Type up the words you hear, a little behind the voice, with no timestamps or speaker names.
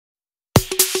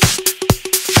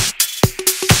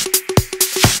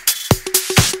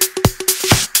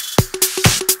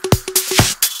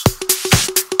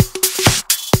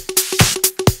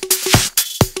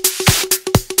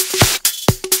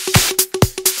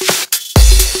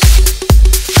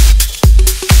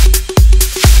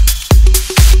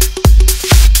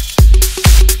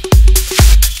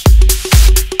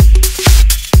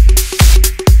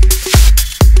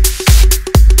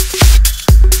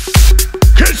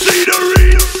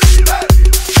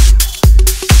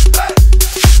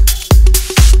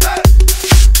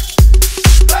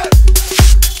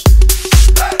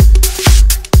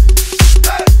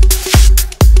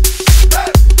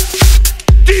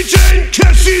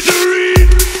Cassey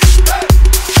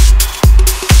Doreen.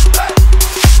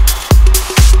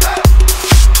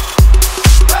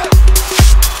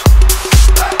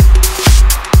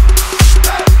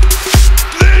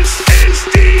 This is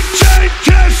DJ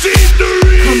Cassey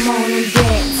Doreen. Come on and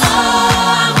dance. Oh,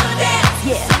 I wanna dance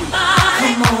with Yeah.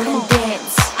 somebody. Come on and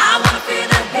dance. I wanna feel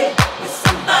the beat with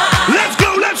somebody. Let's go,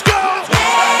 let's go.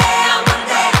 Yeah, I wanna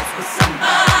dance with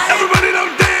somebody. Everybody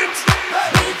don't dance.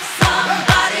 With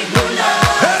somebody who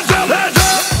loves. Hands up, hands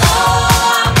up. Oh,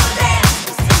 I wanna dance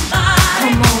with somebody.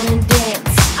 Come on and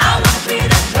dance. I wanna feel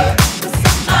the beat with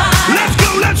somebody. Let's go,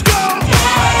 let's go.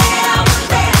 Yeah, I wanna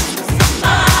dance with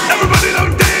somebody. Everybody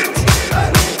don't dance. With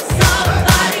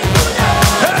somebody who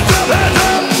loves. Hands up, hands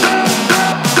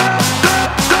up.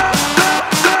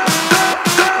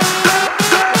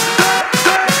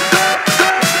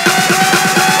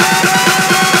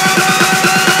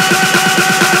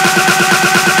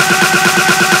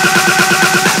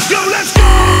 Let's go, let's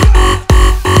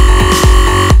go.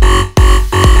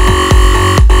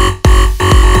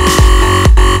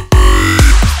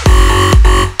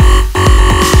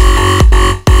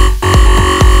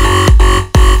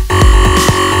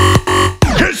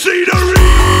 Cassey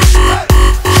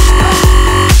Doreen.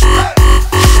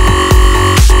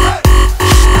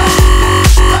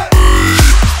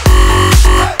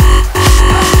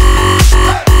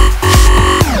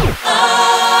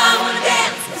 Oh, I wanna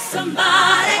dance with somebody.